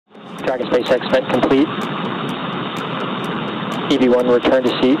Dragon SpaceX vent complete. EV1 return to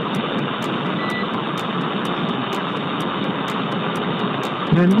seat.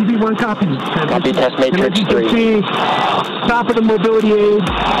 And EV1 copy. Copy test matrix 3. See, top of the mobility aid.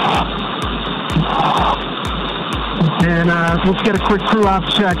 And let's get a quick crew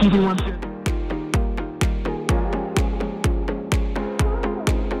ops check. EV1.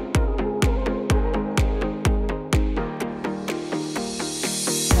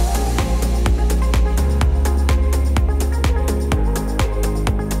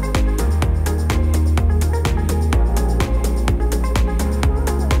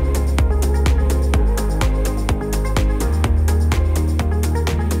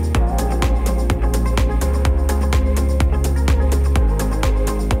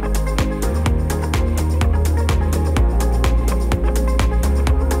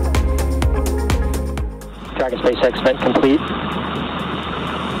 Dragon SpaceX vent complete.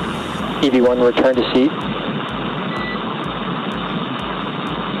 EV1 return to seat.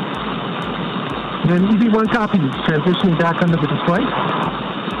 And EV1 copy. Transitioning back under the display.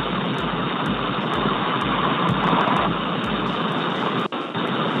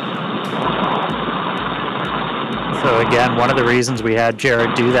 So again, one of the reasons we had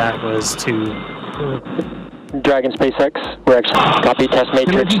Jared do that was to... Dragon SpaceX, we're actually copy test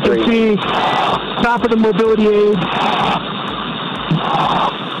matrix 3. See, top of the mobility aid.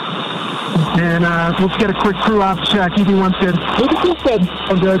 And let's get a quick crew ops check. EV1's good. EV2's good.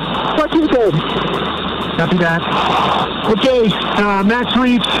 I'm good. What you good? Copy that. Okay, max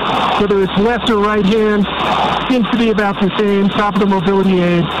reach, whether it's left or right hand, seems to be about the same. Top of the mobility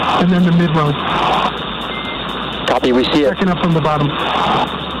aid, and then the mid-road. Copy, we see it. Checking up from the bottom.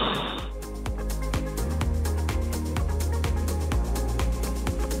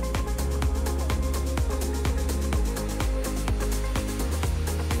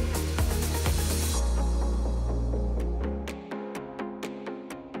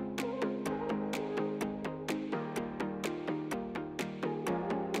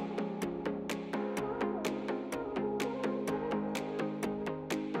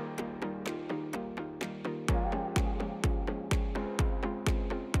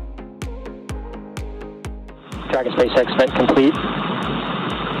 Dragon SpaceX vent complete.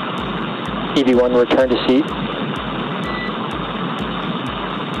 EV1 return to seat.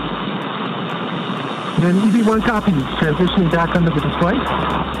 And EV1 copy. Transitioning back under the display.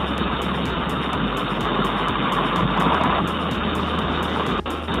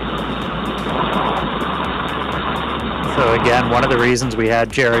 So again, one of the reasons we had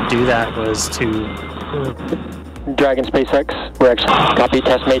Jared do that was to... Dragon SpaceX, we're actually copy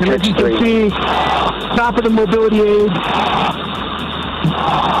test matrix 3. See, top of the mobility aid.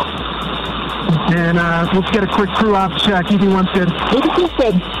 And let's get a quick crew ops check. EV1's good. EV2's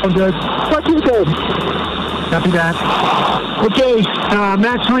good. I'm good. What you good? Copy that. Okay,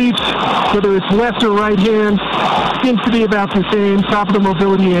 max reach, whether it's left or right hand, seems to be about the same. Top of the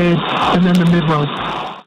mobility aid, and then the mid-road.